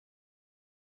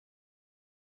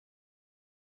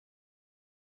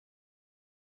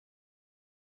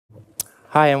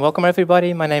Hi and welcome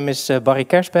everybody. My name is Barrie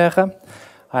Kersbergen.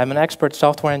 I'm an expert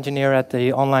software engineer at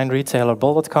the online retailer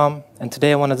bol.com, and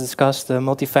today I want to discuss the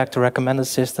multi-factor recommender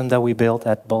system that we built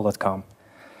at bol.com.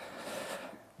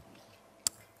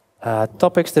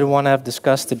 Topics that I want to have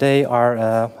discussed today are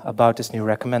about this new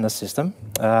recommender system.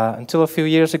 Until a few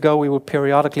years ago, we would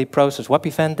periodically process web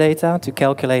event data to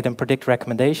calculate and predict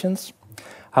recommendations.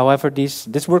 However,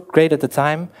 this worked great at the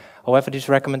time. However, these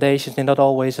recommendations did not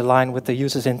always align with the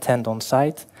user's intent on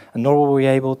site, and nor were we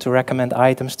able to recommend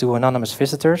items to anonymous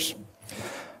visitors.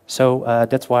 So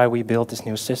that's why we built this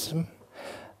new system.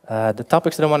 The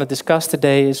topics that I want to discuss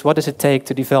today is what does it take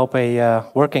to develop a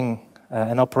working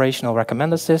and operational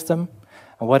recommender system,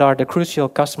 and what are the crucial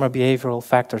customer behavioral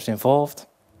factors involved,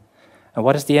 and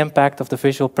what is the impact of the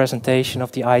visual presentation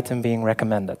of the item being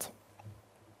recommended.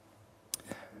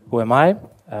 Who am I?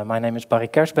 My name is Barrie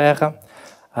Kersbergen.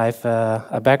 I have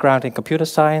a background in computer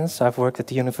science. I've worked at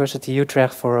the University of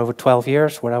Utrecht for over 12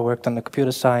 years, where I worked on the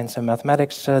computer science and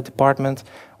mathematics department,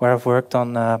 where I've worked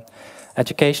on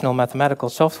educational mathematical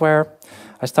software.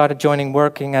 I started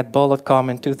working at bol.com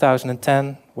in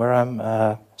 2010, where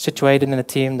I'm situated in a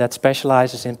team that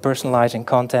specializes in personalizing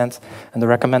content, and the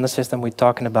recommender system we're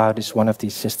talking about is one of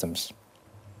these systems.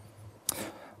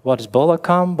 What is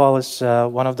bol.com? Bol is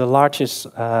one of the largest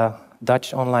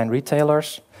Dutch online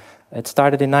retailers. It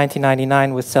started in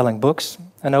 1999 with selling books,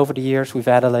 and over the years we've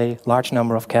added a large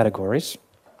number of categories.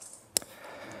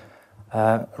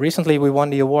 Recently we won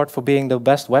the award for being the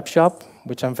best web shop,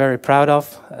 which I'm very proud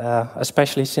of,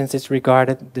 especially since it's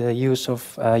regarded the use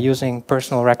of using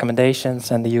personal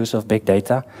recommendations and the use of big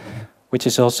data, which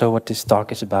is also what this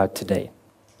talk is about today.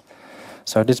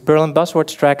 So this Berlin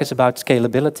Buzzwords track is about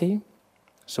scalability.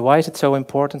 So why is it so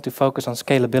important to focus on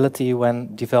scalability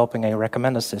when developing a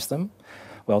recommender system?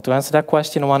 Well, to answer that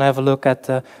question, I want to have a look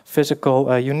at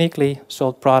physical, uniquely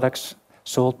sold products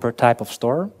sold per type of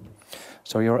store.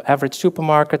 So your average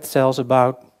supermarket sells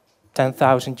about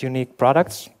 10,000 unique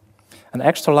products. An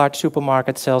extra large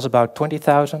supermarket sells about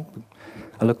 20,000.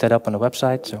 I looked that up on the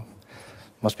website, so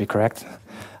must be correct.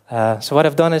 So what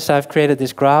I've done is I've created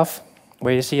this graph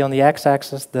where you see on the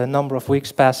x-axis the number of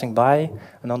weeks passing by,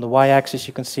 and on the y-axis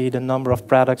you can see the number of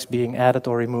products being added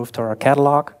or removed to our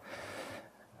catalog.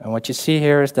 And what you see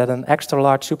here is that an extra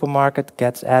large supermarket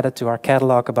gets added to our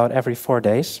catalog about every 4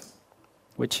 days,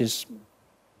 which is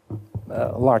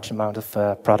a large amount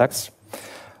of products.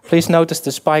 Please notice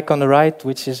the spike on the right,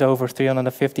 which is over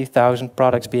 350,000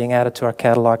 products being added to our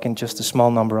catalog in just a small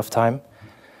number of time.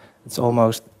 It's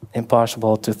almost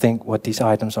impossible to think what these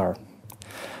items are.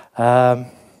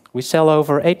 We sell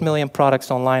over 8 million products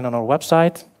online on our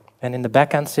website, and in the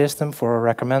backend system for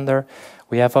a recommender,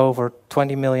 we have over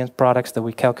 20 million products that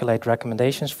we calculate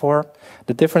recommendations for.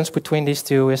 The difference between these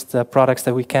two is the products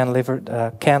that we can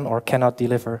or cannot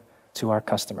deliver to our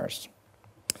customers.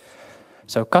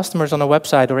 So customers on our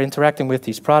website are interacting with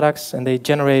these products, and they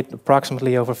generate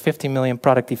approximately over 50 million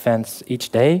product events each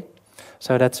day.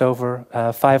 So that's over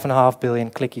 5.5 billion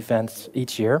click events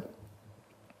each year.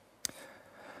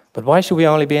 But why should we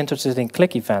only be interested in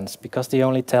click events? Because they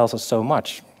only tell us so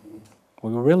much.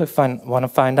 What we really want to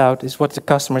find out is what the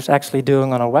customer is actually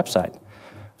doing on our website.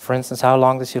 For instance, how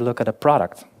long does he look at a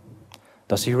product?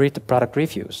 Does he read the product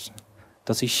reviews?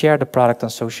 Does he share the product on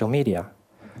social media?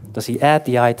 Does he add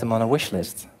the item on a wish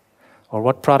list? Or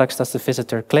what products does the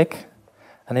visitor click?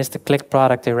 And is the click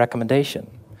product a recommendation?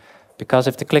 Because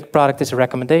if the click product is a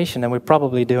recommendation, then we're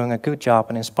probably doing a good job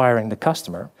in inspiring the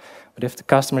customer. But if the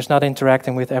customer is not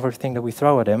interacting with everything that we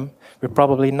throw at him, we're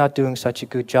probably not doing such a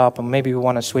good job, and maybe we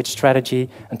want to switch strategy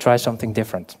and try something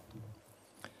different.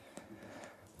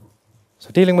 So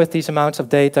dealing with these amounts of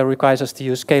data requires us to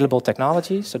use scalable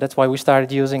technology. So that's why we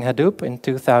started using Hadoop in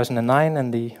 2009,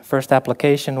 and the first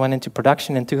application went into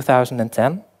production in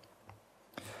 2010.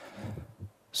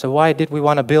 So why did we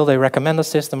want to build a recommender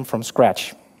system from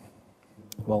scratch?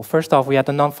 Well, first off, we had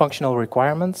the non-functional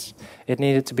requirements. It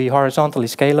needed to be horizontally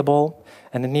scalable,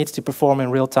 and it needs to perform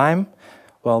in real time.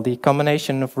 Well, the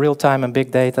combination of real time and big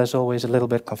data is always a little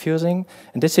bit confusing.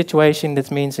 In this situation,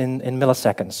 this means in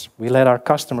milliseconds. We let our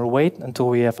customer wait until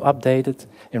we have updated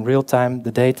in real time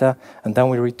the data, and then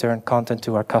we return content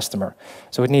to our customer.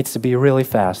 So it needs to be really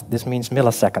fast. This means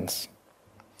milliseconds.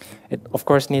 It, of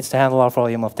course, needs to handle our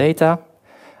volume of data.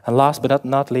 And last but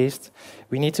not least,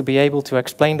 we need to be able to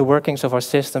explain the workings of our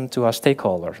system to our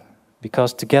stakeholder,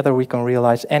 because together we can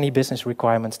realize any business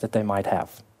requirements that they might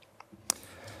have.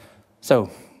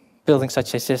 So, building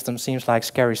such a system seems like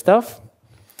scary stuff.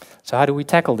 So how do we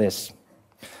tackle this?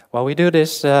 Well, we do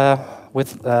this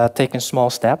with taking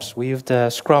small steps. We use the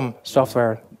Scrum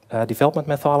software development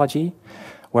methodology,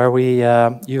 where we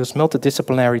use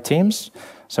multidisciplinary teams.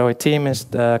 So a team is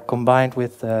combined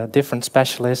with different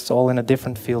specialists, all in a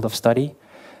different field of study.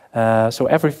 So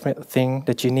everything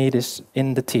that you need is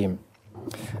in the team.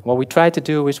 What we try to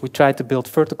do is we try to build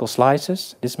vertical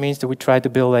slices. This means that we try to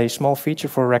build a small feature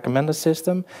for a recommender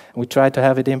system. And we try to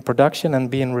have it in production and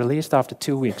being released after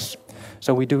 2 weeks.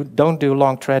 So we don't do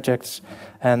long trajects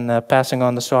and passing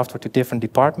on the software to different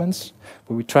departments.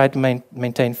 But we try to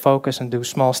maintain focus and do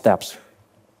small steps.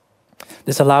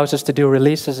 This allows us to do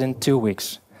releases in 2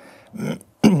 weeks.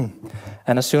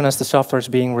 And as soon as the software is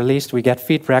being released, we get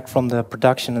feedback from the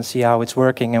production and see how it's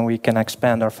working, and we can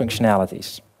expand our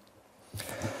functionalities.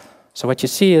 So what you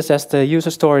see is as the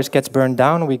user stories gets burned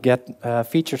down, we get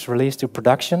features released to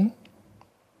production.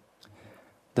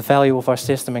 The value of our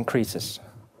system increases.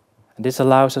 And this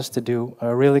allows us to do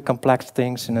really complex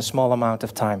things in a small amount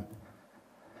of time.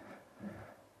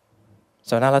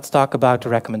 So now let's talk about the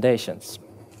recommendations.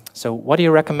 So what do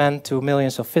you recommend to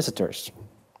millions of visitors?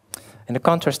 In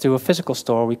contrast to a physical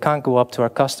store, we can't go up to our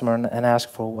customer and ask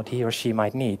for what he or she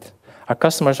might need. Our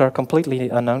customers are completely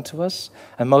unknown to us,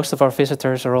 and most of our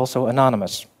visitors are also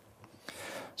anonymous.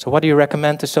 So what do you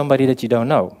recommend to somebody that you don't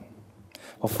know?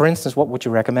 Well, for instance, what would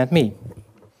you recommend me?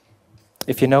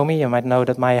 If you know me, you might know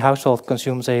that my household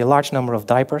consumes a large number of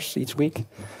diapers each week.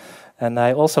 And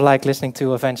I also like listening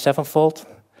to Avenged Sevenfold.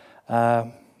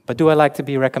 But do I like to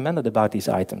be recommended about these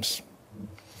items?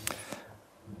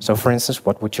 So for instance,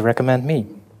 what would you recommend me?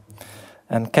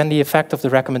 And can the effect of the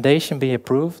recommendation be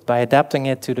improved by adapting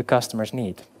it to the customer's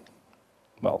need?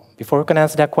 Well, before we can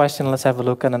answer that question, let's have a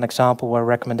look at an example where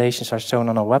recommendations are shown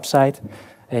on our website,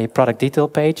 a product detail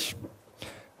page,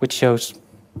 which shows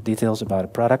details about a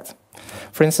product.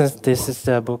 For instance, this is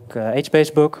the book,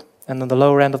 H-based book, and on the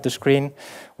lower end of the screen,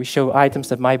 we show items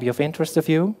that might be of interest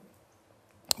to you,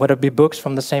 whether it be books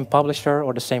from the same publisher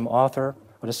or the same author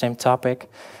or the same topic.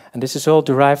 And this is all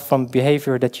derived from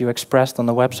behavior that you expressed on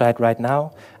the website right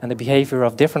now, and the behavior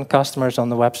of different customers on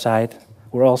the website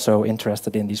who are also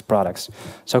interested in these products.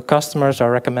 So customers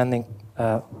are recommending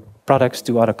products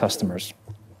to other customers.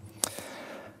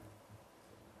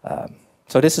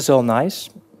 So this is all nice,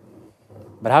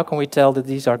 but how can we tell that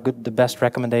these are the best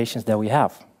recommendations that we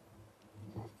have?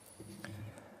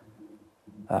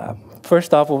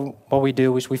 First off, what we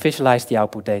do is we visualize the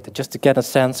output data just to get a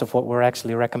sense of what we're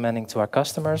actually recommending to our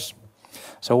customers.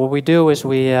 So what we do is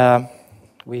we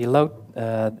load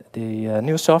the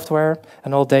new software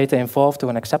and all data involved to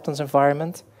an acceptance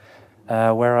environment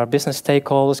where our business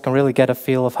stakeholders can really get a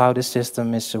feel of how this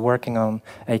system is working on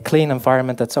a clean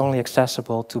environment that's only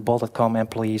accessible to bol.com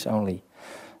employees only.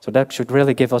 So that should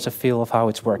really give us a feel of how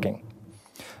it's working.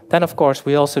 Then, of course,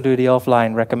 we also do the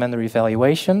offline recommender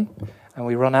evaluation, and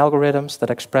we run algorithms that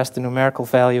express the numerical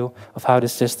value of how the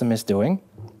system is doing.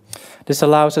 This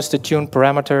allows us to tune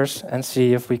parameters and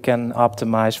see if we can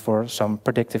optimize for some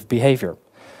predictive behavior.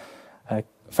 A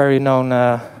very known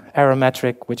error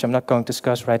metric, which I'm not going to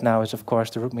discuss right now, is of course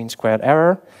the root mean squared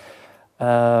error,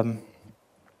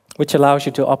 which allows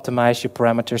you to optimize your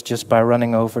parameters just by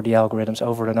running over the algorithms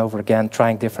over and over again,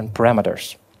 trying different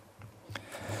parameters.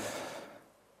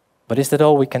 But is that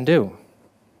all we can do?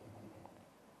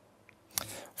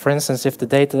 For instance, if the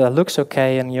data looks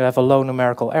okay and you have a low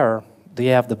numerical error, do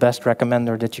you have the best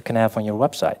recommender that you can have on your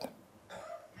website?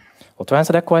 Well, to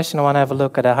answer that question, I want to have a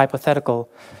look at a hypothetical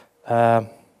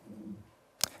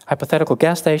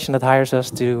gas station that hires us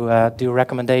to do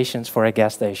recommendations for a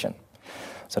gas station.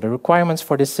 So the requirements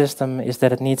for this system is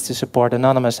that it needs to support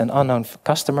anonymous and unknown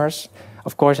customers.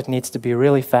 Of course, it needs to be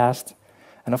really fast.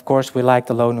 And of course, we like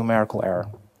the low numerical error.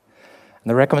 And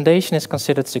the recommendation is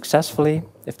considered successfully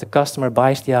if the customer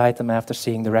buys the item after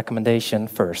seeing the recommendation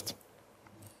first.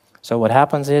 So what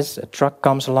happens is a truck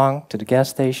comes along to the gas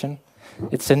station.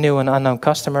 It's a new and unknown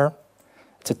customer.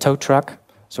 It's a tow truck,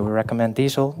 so we recommend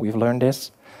diesel. We've learned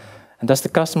this. And does the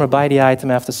customer buy the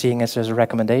item after seeing it as a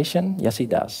recommendation? Yes, he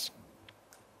does.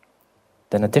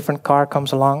 Then a different car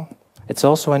comes along. It's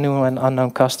also a new and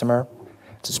unknown customer.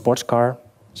 It's a sports car,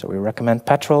 so we recommend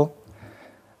petrol.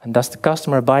 And does the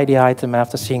customer buy the item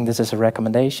after seeing this as a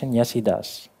recommendation? Yes, he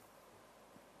does.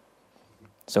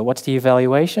 So what's the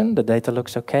evaluation? The data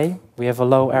looks okay. We have a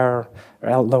low error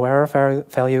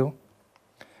value.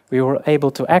 We were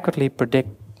able to accurately predict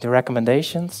the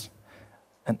recommendations,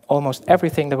 and almost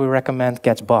everything that we recommend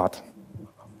gets bought.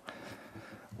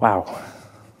 Wow.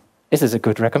 Is this a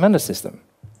good recommender system?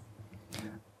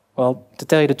 Well, to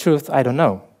tell you the truth, I don't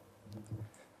know.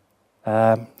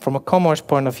 From a commerce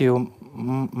point of view,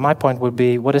 my point would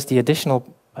be, what is the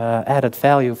additional added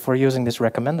value for using this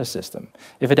recommender system?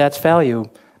 If it adds value,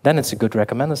 then it's a good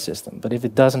recommender system. But if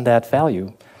it doesn't add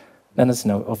value, then it's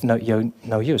of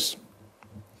no use.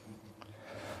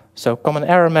 So common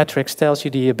error metrics tells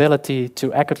you the ability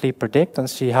to accurately predict and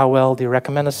see how well the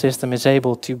recommender system is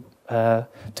able to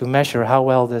measure how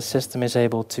well the system is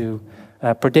able to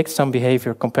predict some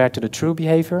behavior compared to the true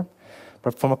behavior.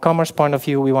 But from a commerce point of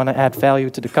view, we want to add value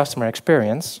to the customer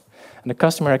experience. And the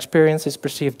customer experience is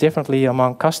perceived differently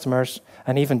among customers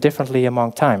and even differently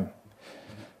among time.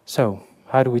 So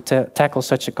how do we tackle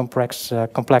such a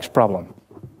complex problem?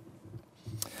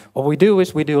 What we do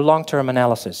is we do long-term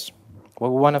analysis.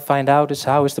 What we want to find out is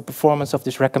how is the performance of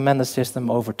this recommender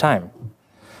system over time.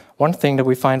 One thing that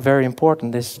we find very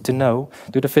important is to know,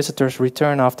 do the visitors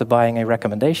return after buying a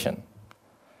recommendation?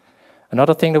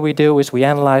 Another thing that we do is we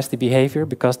analyze the behavior,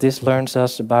 because this learns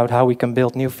us about how we can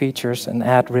build new features and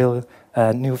add real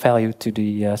new value to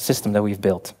the system that we've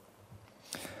built.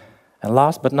 And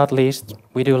last but not least,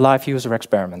 we do live user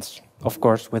experiments, of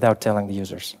course, without telling the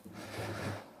users.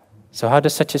 So how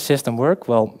does such a system work?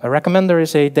 Well, a recommender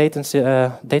is a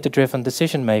data-driven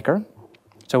decision maker.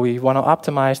 So we want to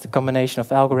optimize the combination of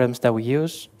algorithms that we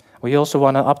use. We also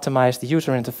want to optimize the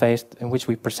user interface in which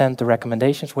we present the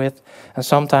recommendations with. And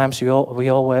sometimes we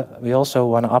also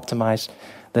want to optimize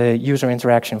the user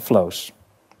interaction flows.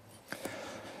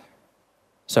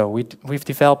 So we've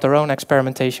developed our own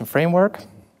experimentation framework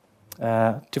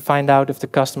to find out if the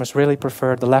customers really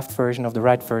prefer the left version of the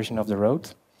right version of the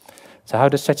road. So how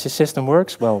does such a system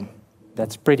work? Well,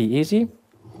 that's pretty easy.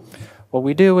 What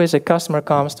we do is a customer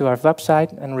comes to our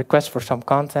website and requests for some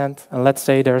content. And let's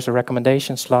say there's a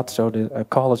recommendation slot, so a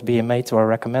call is being made to our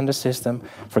recommender system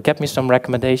for get me some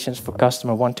recommendations for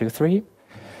customer 123.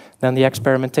 Then the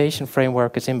experimentation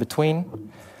framework is in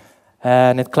between.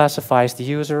 And it classifies the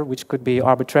user, which could be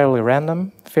arbitrarily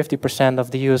random. 50%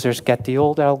 of the users get the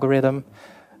old algorithm.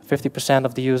 50%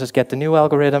 of the users get the new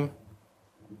algorithm.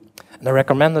 The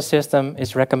recommender system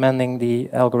is recommending the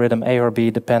algorithm A or B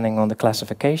depending on the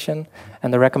classification,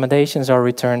 and the recommendations are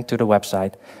returned to the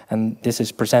website, and this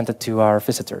is presented to our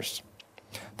visitors.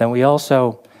 Then we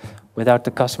also, without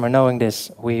the customer knowing this,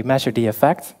 we measure the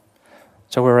effect,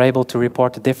 so we're able to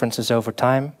report the differences over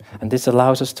time, and this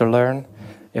allows us to learn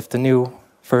if the new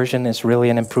version is really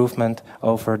an improvement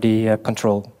over the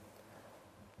control.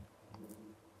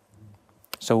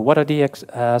 So what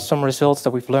are some results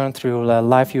that we've learned through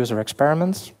live user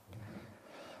experiments?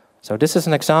 So this is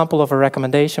an example of a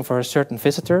recommendation for a certain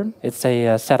visitor. It's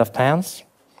a set of pants.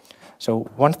 So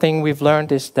one thing we've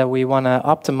learned is that we want to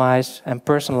optimize and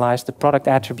personalize the product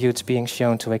attributes being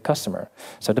shown to a customer.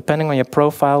 So depending on your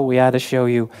profile, we either show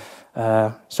you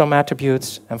some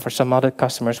attributes, and for some other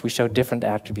customers, we show different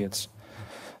attributes.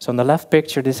 So in the left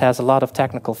picture, this has a lot of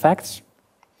technical facts.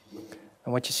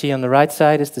 And what you see on the right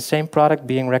side is the same product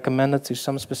being recommended to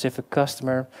some specific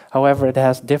customer. However, it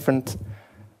has different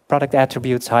product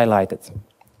attributes highlighted.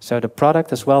 So the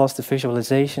product as well as the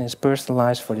visualization is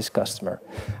personalized for this customer.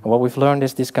 And what we've learned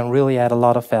is this can really add a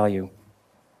lot of value.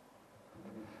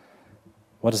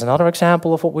 What is another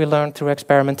example of what we learned through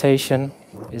experimentation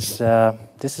is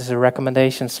this is a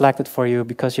recommendation selected for you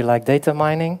because you like data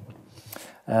mining.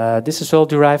 This is all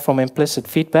derived from implicit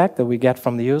feedback that we get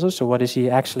from the user. So what is he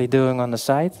actually doing on the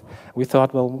site? We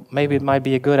thought, well, maybe it might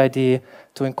be a good idea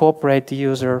to incorporate the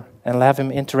user and have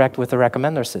him interact with the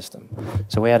recommender system.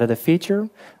 So we added a feature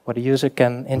where the user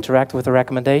can interact with the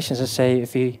recommendations and say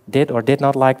if he did or did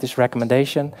not like this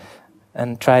recommendation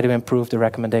and try to improve the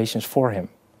recommendations for him.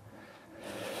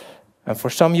 And for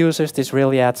some users, this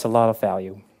really adds a lot of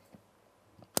value.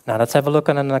 Now let's have a look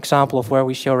at an example of where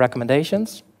we show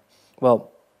recommendations. Well,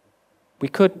 we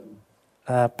could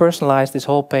personalize this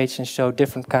whole page and show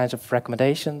different kinds of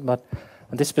recommendations, but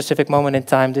at this specific moment in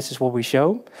time, this is what we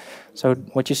show. So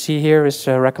what you see here is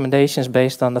recommendations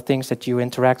based on the things that you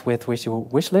interact with your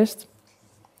wish list.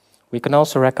 We can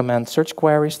also recommend search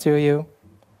queries to you.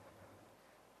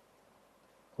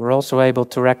 We're also able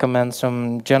to recommend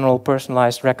some general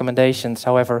personalized recommendations.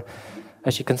 However,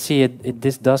 as you can see,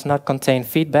 this does not contain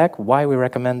feedback, why we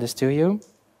recommend this to you.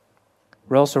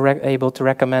 We're also able to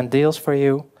recommend deals for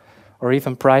you, or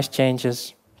even price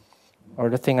changes. Or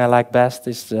the thing I like best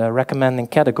is recommending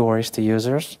categories to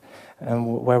users,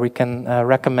 and where we can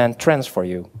recommend trends for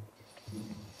you.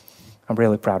 I'm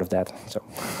really proud of that.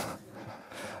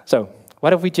 So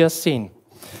what have we just seen?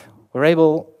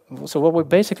 So what we're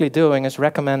basically doing is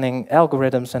recommending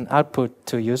algorithms and output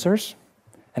to users.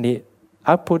 And the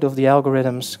output of the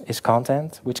algorithms is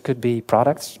content, which could be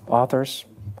products, authors,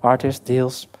 artists,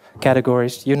 deals,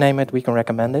 categories, you name it, we can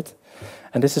recommend it.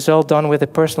 And this is all done with a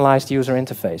personalized user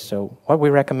interface. So what we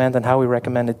recommend and how we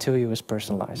recommend it to you is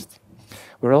personalized.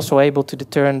 We're also able to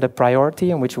determine the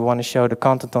priority in which we want to show the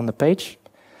content on the page.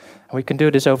 We can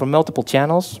do this over multiple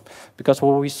channels, because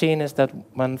what we've seen is that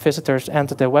when visitors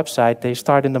enter their website, they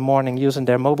start in the morning using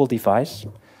their mobile device.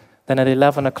 Then at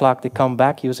 11 o'clock, they come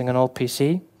back using an old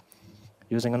PC,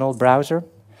 using an old browser.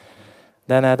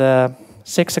 Then at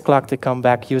 6 o'clock, they come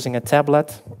back using a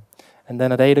tablet. And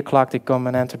then at 8 o'clock, they come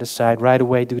and enter the site, right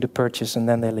away do the purchase, and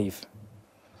then they leave.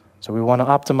 So we want to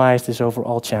optimize this over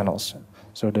all channels,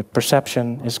 so the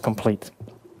perception is complete.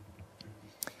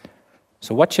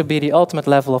 So what should be the ultimate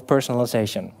level of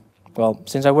personalization? Well,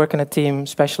 since I work in a team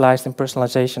specialized in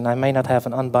personalization, I may not have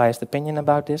an unbiased opinion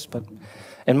about this, but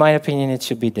in my opinion, it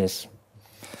should be this.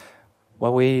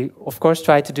 What we, of course,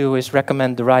 try to do is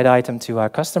recommend the right item to our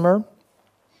customer.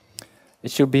 It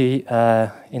should be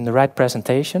in the right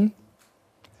presentation.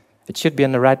 It should be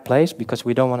in the right place, because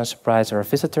we don't want to surprise our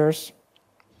visitors.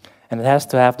 And it has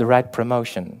to have the right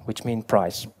promotion, which means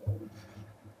price.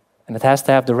 And it has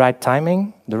to have the right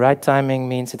timing. The right timing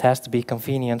means it has to be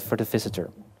convenient for the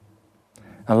visitor.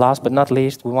 And last but not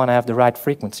least, we want to have the right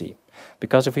frequency.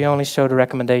 Because if we only show the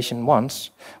recommendation once,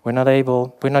 we're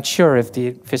not sure if the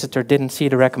visitor didn't see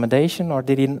the recommendation or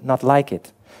did he not like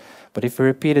it. But if we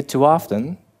repeat it too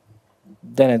often,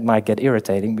 then it might get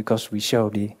irritating, because we show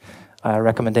the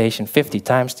recommendation 50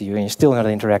 times to you and you're still not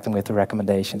interacting with the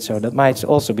recommendation. So that might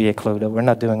also be a clue that we're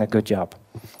not doing a good job.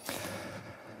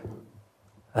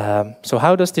 So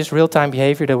how does this real-time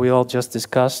behavior that we all just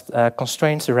discussed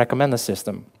constrain the recommender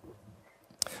system?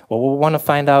 What we want to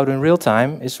find out in real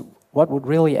time is what would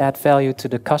really add value to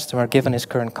the customer given his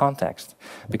current context.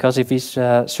 Because if he's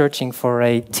searching for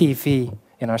a TV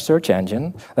in our search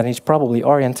engine, then he's probably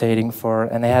orientating for,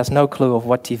 and he has no clue of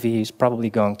what TV he's probably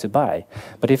going to buy.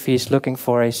 But if he's looking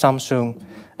for a Samsung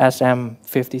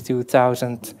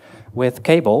SM52000 with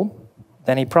cable,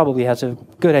 then he probably has a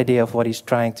good idea of what he's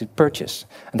trying to purchase.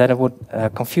 And then it would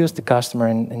confuse the customer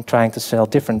in trying to sell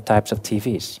different types of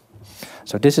TVs.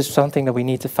 So this is something that we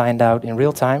need to find out in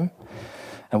real time.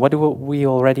 And what do we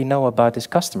already know about this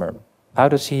customer? How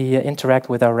does he interact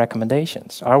with our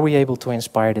recommendations? Are we able to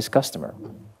inspire this customer?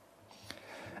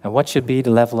 And what should be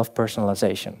the level of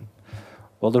personalization?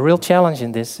 Well, the real challenge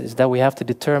in this is that we have to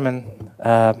determine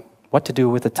what to do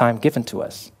with the time given to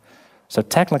us. So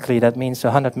technically that means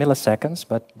 100 milliseconds,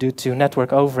 but due to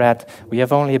network overhead, we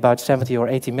have only about 70 or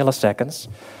 80 milliseconds.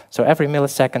 So every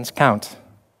millisecond counts.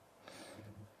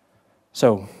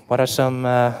 So what are some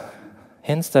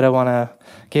hints that I want to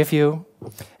give you?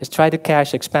 Is try to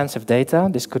cache expensive data.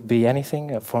 This could be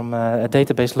anything from a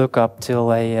database lookup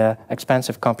till a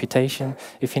expensive computation.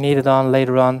 If you need it on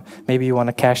later on, maybe you want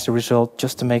to cache the result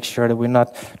just to make sure that we're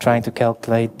not trying to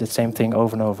calculate the same thing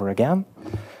over and over again.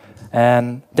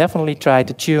 And definitely try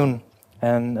to tune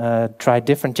and try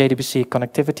different JDBC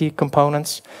connectivity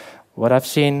components. What I've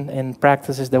seen in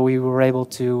practice is that we were able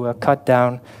to cut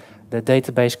down the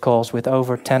database calls with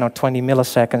over 10 or 20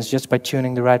 milliseconds just by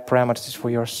tuning the right parameters for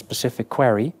your specific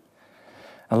query.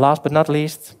 And last but not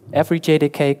least, every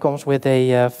JDK comes with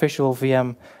a Visual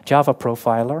VM Java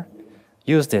profiler.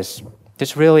 Use this.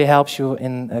 This really helps you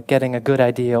in getting a good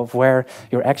idea of where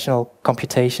your actual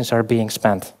computations are being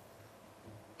spent.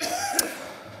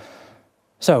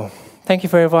 So, thank you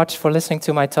very much for listening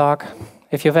to my talk.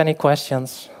 If you have any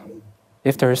questions,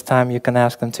 if there is time, you can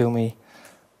ask them to me.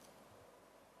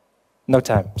 No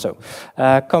time. So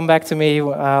come back to me.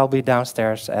 I'll be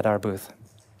downstairs at our booth.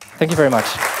 Thank you very much.